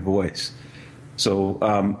your inner voice. So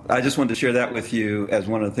I just wanted to share that with you as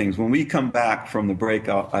one of the things. When we come back from the break,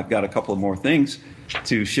 I've got a couple of more things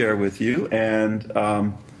to share with you, and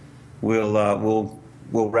we'll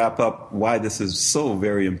wrap up why this is so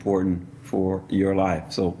very important for your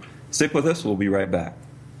life. So stick with us. We'll be right back.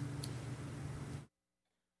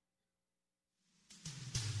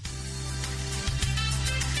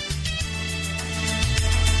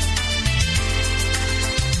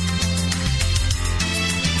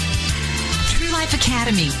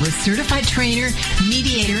 Academy with certified trainer,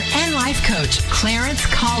 mediator, and life coach Clarence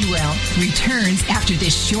Caldwell returns after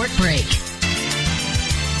this short break.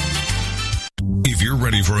 If you're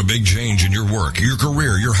ready for a big change in your work, your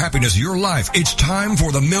career, your happiness, your life, it's time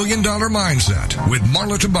for the $1 Million Mindset with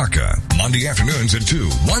Marla Tabaka. Monday afternoons at 2,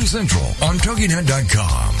 1 Central on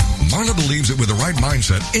TogiNet.com. Marla believes that with the right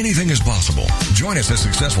mindset, anything is possible. Join us as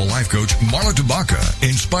successful life coach Marla Tabaka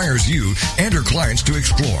inspires you and her clients to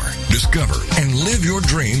explore, discover, and live your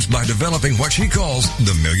dreams by developing what she calls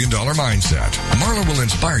the $1 Million Mindset. Marla will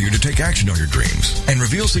inspire you to take action on your dreams and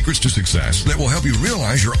reveal secrets to success that will help you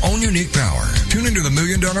realize your own unique power. Tune into the $1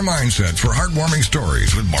 Million Mindset for heartwarming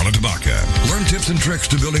stories with Marla Tabaka. Learn tips and tricks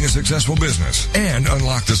to building a successful business and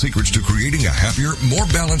unlock the secrets to creating a happier, more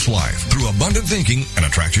balanced life through abundant thinking and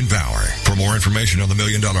attraction power. For more information on the $1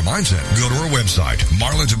 Million Mindset, go to our website,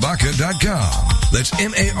 marlatabaka.com. That's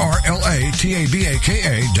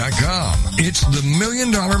MarlaTabaka.com. It's the $1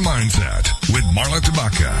 Million Mindset with Marla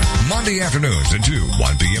Tabaka. Monday afternoons at 2,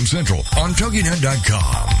 1 p.m. Central on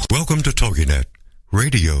TogiNet.com. Welcome to TogiNet,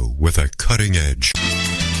 radio with a cutting edge.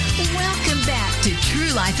 Welcome back to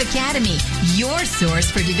True Life Academy, your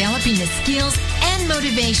source for developing the skills and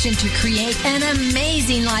motivation to create an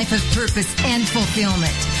amazing life of purpose and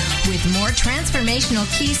fulfillment. With more transformational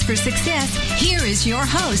keys for success, here is your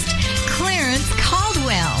host, Clarence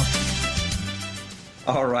Caldwell.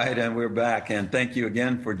 All right, and we're back. And thank you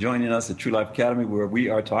again for joining us at True Life Academy, where we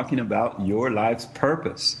are talking about your life's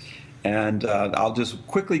purpose. And I'll just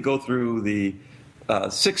quickly go through the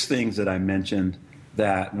 6 things that I mentioned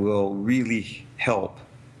that will really help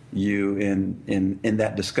you in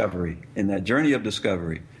that discovery, in that journey of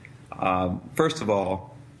discovery. First of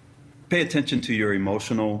all, pay attention to your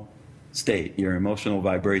emotional state, your emotional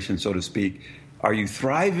vibration, so to speak. Are you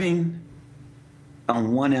thriving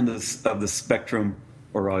on one end of the spectrum,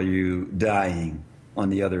 or are you dying on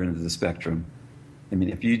the other end of the spectrum? I mean,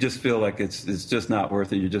 if you just feel like it's just not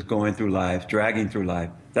worth it, you're just going through life, dragging through life,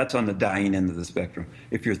 that's on the dying end of the spectrum.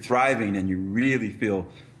 If you're thriving and you really feel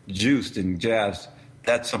juiced and jazzed,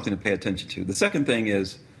 that's something to pay attention to. The second thing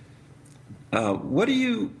is,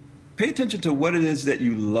 pay attention to what it is that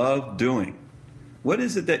you love doing. What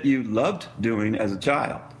is it that you loved doing as a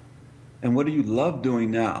child? And what do you love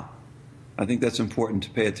doing now? I think that's important to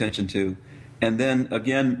pay attention to. And then,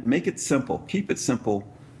 again, make it simple. Keep it simple.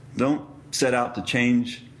 Don't set out to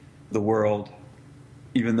change the world,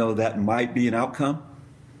 even though that might be an outcome.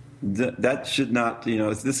 That should not,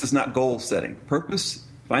 this is not goal setting.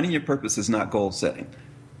 Finding your purpose is not goal setting.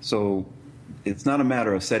 So it's not a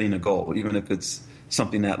matter of setting a goal, even if it's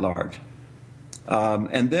something that large.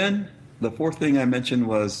 And then the fourth thing I mentioned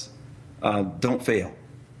was don't fail.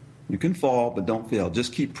 You can fall, but don't fail.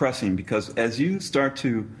 Just keep pressing, because as you start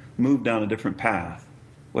to move down a different path,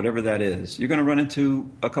 whatever that is, you're going to run into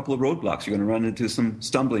a couple of roadblocks. You're going to run into some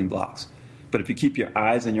stumbling blocks. But if you keep your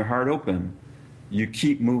eyes and your heart open, you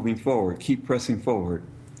keep moving forward, keep pressing forward.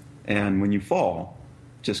 And when you fall,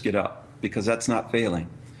 just get up, because that's not failing.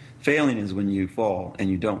 Failing is when you fall and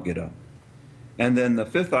you don't get up. And then the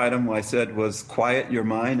fifth item I said was quiet your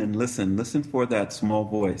mind and listen. Listen for that small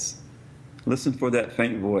voice. Listen for that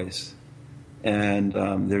faint voice. And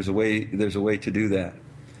there's a way to do that.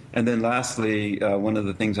 And then lastly, one of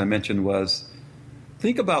the things I mentioned was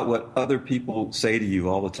think about what other people say to you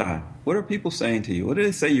all the time. What are people saying to you? What do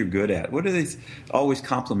they say you're good at? What do they always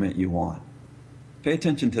compliment you on? Pay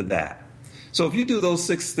attention to that. So if you do those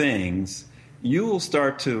 6 things, you will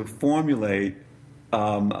start to formulate,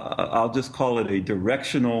 I'll just call it a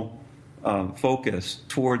directional focus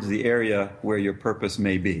towards the area where your purpose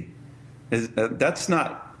may be. That's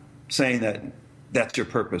not saying that that's your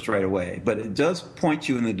purpose right away, but it does point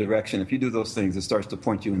you in the direction. If you do those things, it starts to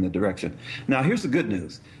point you in the direction. Now, here's the good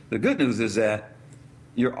news. The good news is that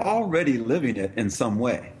you're already living it in some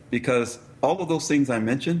way, because all of those things I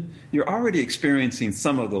mentioned, you're already experiencing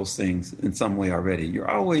some of those things in some way already. You're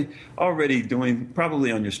already doing,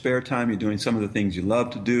 probably on your spare time, you're doing some of the things you love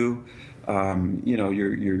to do.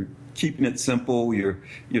 You're keeping it simple. You're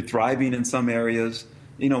thriving in some areas.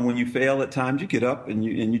 When you fail at times, you get up and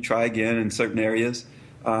you try again in certain areas.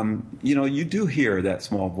 You do hear that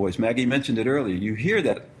small voice. Maggie mentioned it earlier. You hear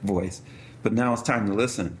that voice, but now it's time to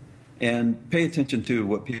listen and pay attention to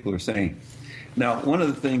what people are saying. Now, one of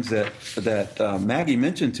the things that Maggie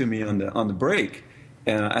mentioned to me on the break,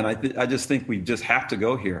 and I just think we just have to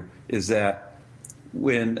go here, is that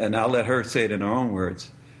and I'll let her say it in her own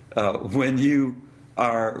words, when you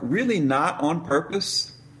are really not on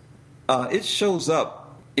purpose, it shows up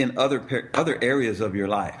in other areas of your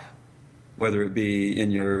life, whether it be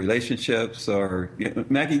in your relationships or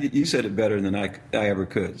Maggie, you said it better than I ever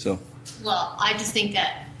could. So, well, I just think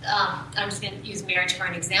that I'm just going to use marriage for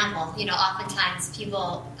an example. Oftentimes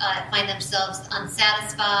people find themselves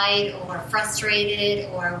unsatisfied or frustrated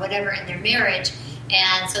or whatever in their marriage,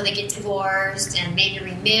 and so they get divorced and maybe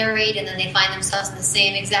remarried, and then they find themselves in the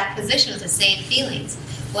same exact position with the same feelings.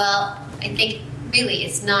 Well, I think really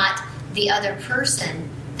it's not the other person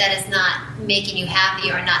that is not making you happy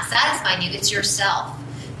or not satisfying you. It's yourself.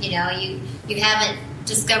 You haven't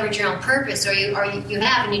discovered your own purpose, or you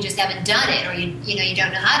have and you just haven't done it, or you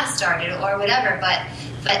don't know how to start it or whatever. But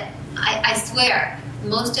I swear,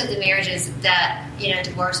 most of the marriages that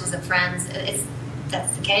divorces of friends,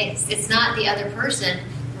 that's the case. It's not the other person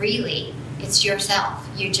really. It's yourself.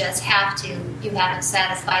 You haven't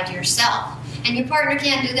satisfied yourself, and your partner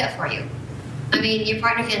can't do that for you. I mean, your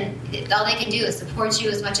partner all they can do is support you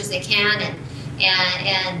as much as they can, and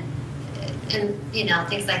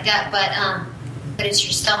things like that. But it's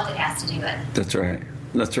yourself that has to do it.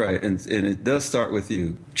 That's right, and it does start with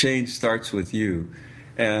you. Change starts with you,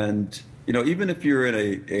 and even if you're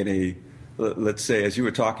in a let's say, as you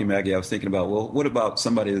were talking, Maggie, I was thinking about, well, what about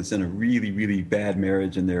somebody that's in a really, really bad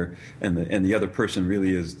marriage, and the other person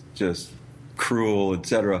really is just cruel,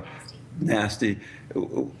 etc., nasty.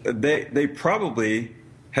 They probably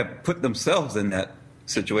have put themselves in that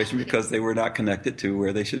situation because they were not connected to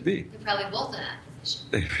where they should be. They're probably both in that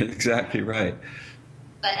position. Exactly right.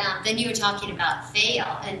 But then you were talking about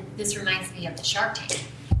fail, and this reminds me of the Shark Tank.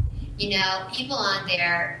 People on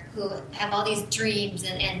there who have all these dreams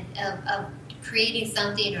and of creating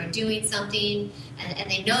something or doing something, and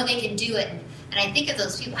they know they can do it. And I think of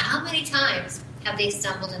those people, how many times have they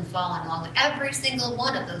stumbled and fallen along? Every single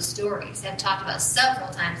one of those stories I've talked about several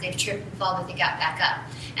times. They've tripped and fallen, but they got back up,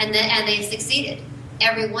 and they've succeeded.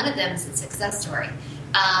 Every one of them is a success story.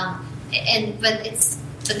 But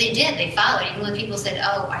they did. They followed, even when people said,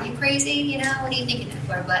 "Oh, are you crazy? What are you thinking that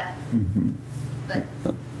for?" But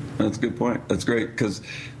that's a good point. That's great, because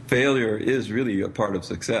failure is really a part of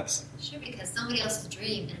success. Sure, because somebody else's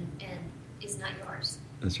dream and is not yours.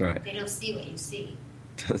 That's right. They don't see what you see.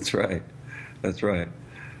 That's right. That's right.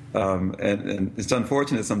 And it's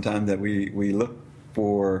unfortunate sometimes that we look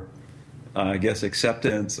for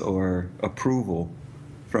acceptance or approval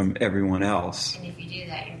from everyone else. And if you do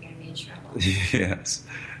that, you're going to be in trouble. Yes.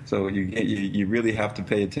 So you really have to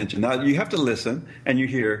pay attention. Now you have to listen, and you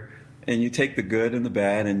hear, and you take the good and the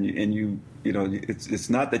bad, and you know it's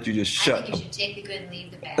not that you just shut. I think you should take the good and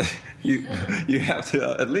leave the bad. you have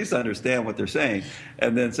to at least understand what they're saying,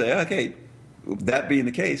 and then say, okay, that being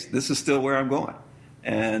the case, this is still where I'm going,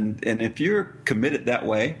 and if you're committed that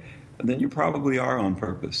way, then you probably are on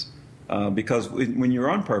purpose, because when you're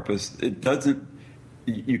on purpose,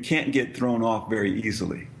 you can't get thrown off very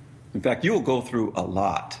easily. In fact, you will go through a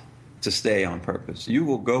lot to stay on purpose. You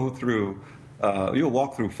will go through, you'll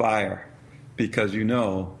walk through fire because you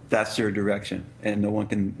know that's your direction, and no one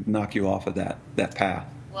can knock you off of that path.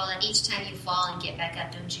 Well, and each time you fall and get back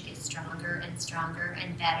up, don't you get stronger and stronger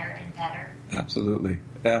and better and better? Absolutely,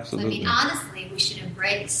 absolutely. So, I mean, honestly, we should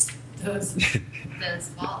embrace those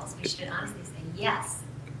falls. We should honestly say yes.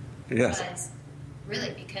 Yes.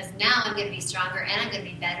 Because now I'm going to be stronger and I'm going to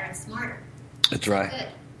be better and smarter. That's right. Good.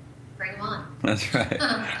 Bring them on. That's right.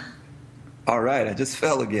 All right, I just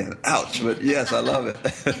fell again. Ouch! But yes, I love it.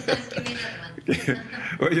 Give me another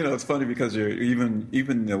one. Well, you know, it's funny because you're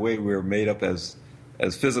even the way we're made up as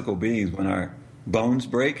physical beings, when our bones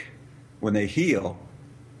break, when they heal,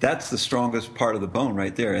 that's the strongest part of the bone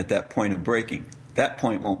right there at that point of breaking. That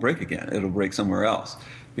point won't break again. It'll break somewhere else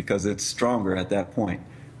because it's stronger at that point.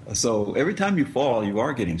 So every time you fall, you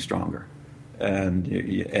are getting stronger. And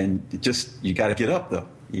you got to get up, though.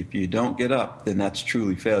 If you don't get up, then that's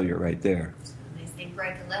truly failure right there. They say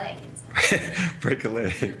break a leg. Break a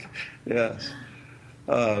leg, yes.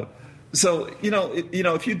 So,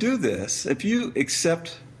 if you do this, if you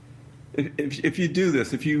accept, if you do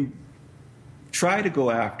this, if you try to go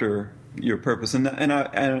after your purpose, and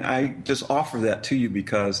I just offer that to you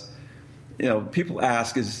because, people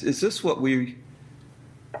ask, is this what we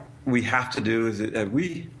have to do?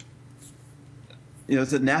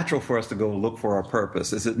 Is it natural for us to go look for our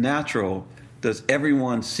purpose? Is it natural? Does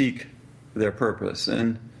everyone seek their purpose?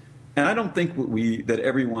 And I don't think that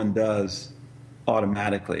everyone does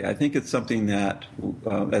automatically. I think it's something that,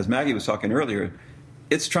 as Maggie was talking earlier,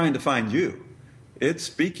 it's trying to find you. It's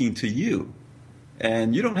speaking to you.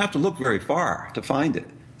 And you don't have to look very far to find it.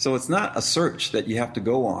 So it's not a search that you have to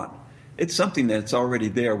go on. It's something that's already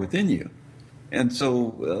there within you. And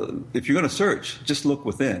so if you're going to search, just look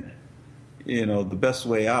within. The best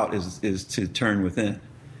way out is to turn within.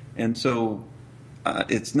 And so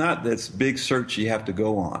it's not this big search you have to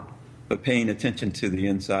go on, but paying attention to the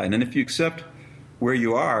inside. And if you accept where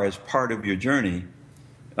you are as part of your journey,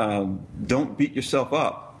 don't beat yourself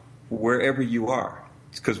up wherever you are.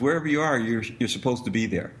 Because wherever you are, you're supposed to be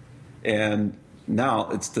there. And now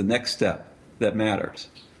it's the next step that matters.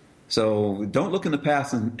 So don't look in the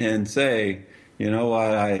past and say, you know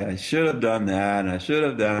what, I should have done that, and I should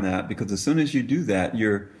have done that, because as soon as you do that,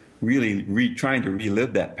 you're really trying to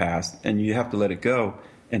relive that past, and you have to let it go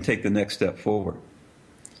and take the next step forward.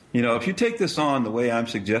 If you take this on the way I'm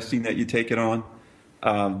suggesting that you take it on,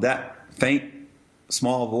 that faint,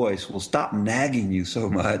 small voice will stop nagging you so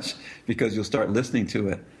much because you'll start listening to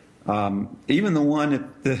it. Even the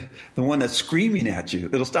one that's screaming at you,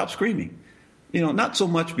 it'll stop screaming. Not so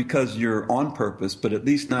much because you're on purpose, but at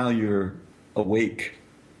least now you're awake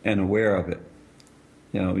and aware of it.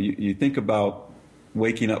 You think about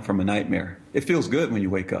waking up from a nightmare. It feels good when you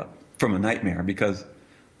wake up from a nightmare because,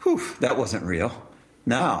 that wasn't real.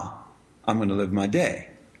 Now I'm going to live my day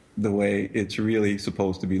the way it's really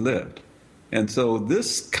supposed to be lived. And so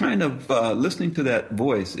this kind of listening to that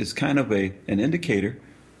voice is kind of an indicator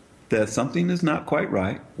that something is not quite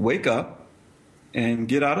right. Wake up and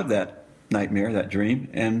get out of that nightmare, that dream,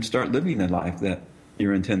 and start living the life that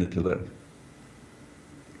you're intended to live.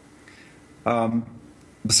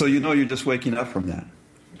 So you're just waking up from that.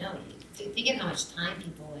 No, think of how much time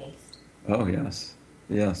people waste. Oh, yes.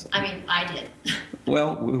 Yes. I mean, I did.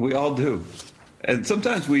 Well, we all do. And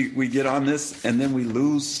sometimes we get on this and then we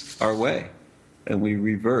lose our way and we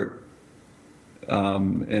revert.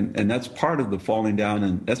 And that's part of the falling down,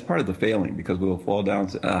 and that's part of the failing, because we'll fall down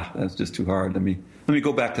and say, that's just too hard. Let me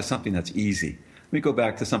go back to something that's easy. Let me go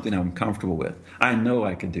back to something I'm comfortable with. I know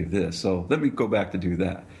I can do this, so let me go back to do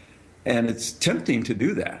that. And it's tempting to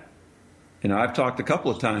do that. I've talked a couple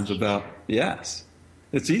of times about, yes,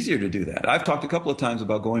 it's easier to do that. I've talked a couple of times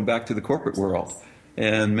about going back to the corporate world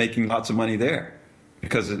and making lots of money there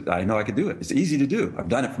because I know I can do it. It's easy to do. I've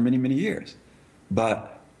done it for many, many years.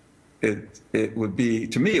 But it would be,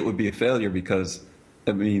 to me, it would be a failure because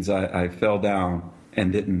it means I fell down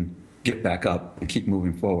and didn't get back up and keep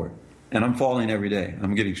moving forward. And I'm falling every day.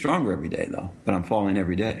 I'm getting stronger every day, though, but I'm falling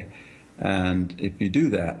every day. And if you do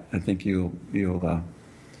that, I think you'll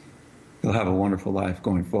have a wonderful life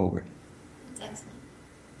going forward. That's excellent.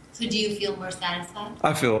 So do you feel more satisfied?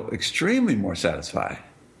 I feel extremely more satisfied.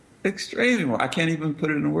 Extremely more. I can't even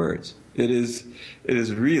put it into words. It is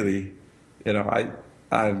really,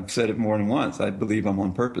 I've said it more than once. I believe I'm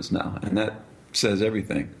on purpose now, and that says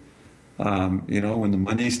everything. When the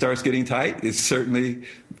money starts getting tight, it's certainly,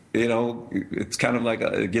 it's kind of like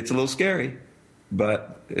it gets a little scary,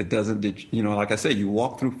 but it doesn't, like I say, you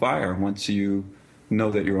walk through fire once you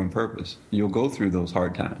know that you're on purpose. You'll go through those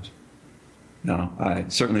hard times. Now, I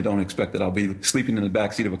certainly don't expect that I'll be sleeping in the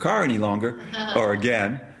backseat of a car any longer or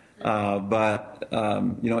again. But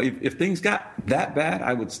if things got that bad,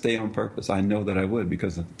 I would stay on purpose. I know that I would,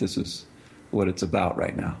 because this is what it's about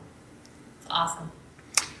right now. It's awesome.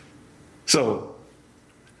 So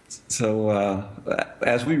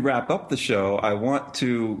as we wrap up the show, I want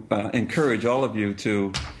to encourage all of you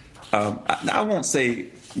to, I won't say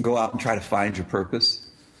go out and try to find your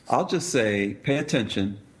purpose. I'll just say pay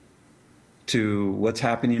attention to what's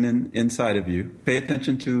happening inside of you. Pay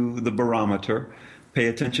attention to the barometer. Pay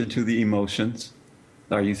attention to the emotions.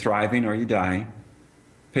 Are you thriving? Are you dying?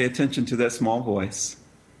 Pay attention to that small voice,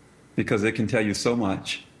 because it can tell you so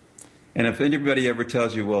much. And if anybody ever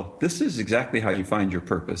tells you, well, this is exactly how you find your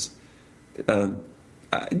purpose,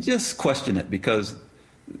 just question it, because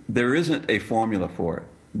there isn't a formula for it.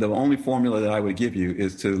 The only formula that I would give you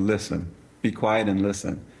is to listen. Be quiet and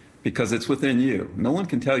listen, because it's within you. No one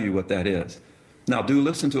can tell you what that is. Now, do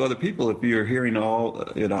listen to other people. If you're hearing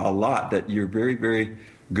a lot that you're very, very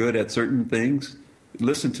good at certain things,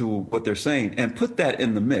 listen to what they're saying and put that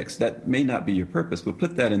in the mix. That may not be your purpose, but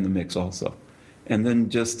put that in the mix also. And then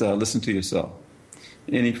just listen to yourself.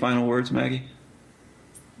 Any final words, Maggie?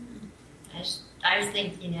 I just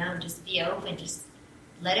think, just be open. Just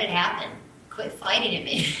let it happen. Quit fighting it,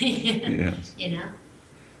 maybe. Yes.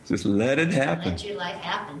 Just let it happen. Let your life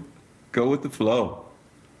happen. Go with the flow.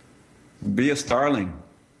 Be a starling.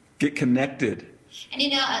 Get connected.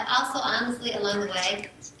 And also, honestly, along the way,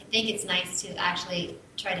 I think it's nice to actually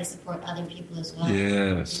try to support other people as well.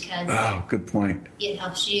 Yes. Because good point. It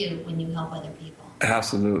helps you when you help other people.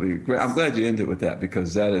 Absolutely. I'm glad you ended with that,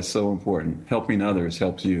 because that is so important. Helping others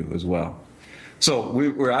helps you as well. So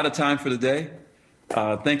we're out of time for the day.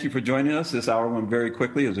 Thank you for joining us. This hour went very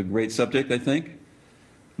quickly. It was a great subject, I think.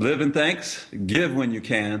 Live in thanks. Give when you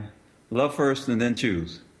can. Love first and then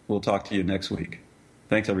choose. We'll talk to you next week.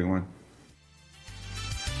 Thanks, everyone.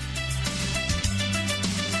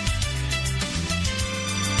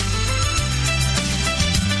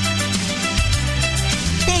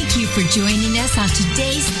 Thank you for joining us on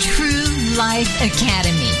today's True Life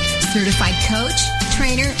Academy. Certified coach,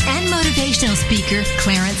 trainer, and motivational speaker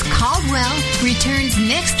Clarence Caldwell returns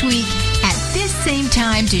next week at this same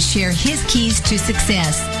time to share his keys to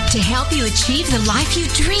success to help you achieve the life you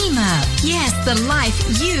dream of. Yes, the life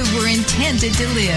you were intended to live.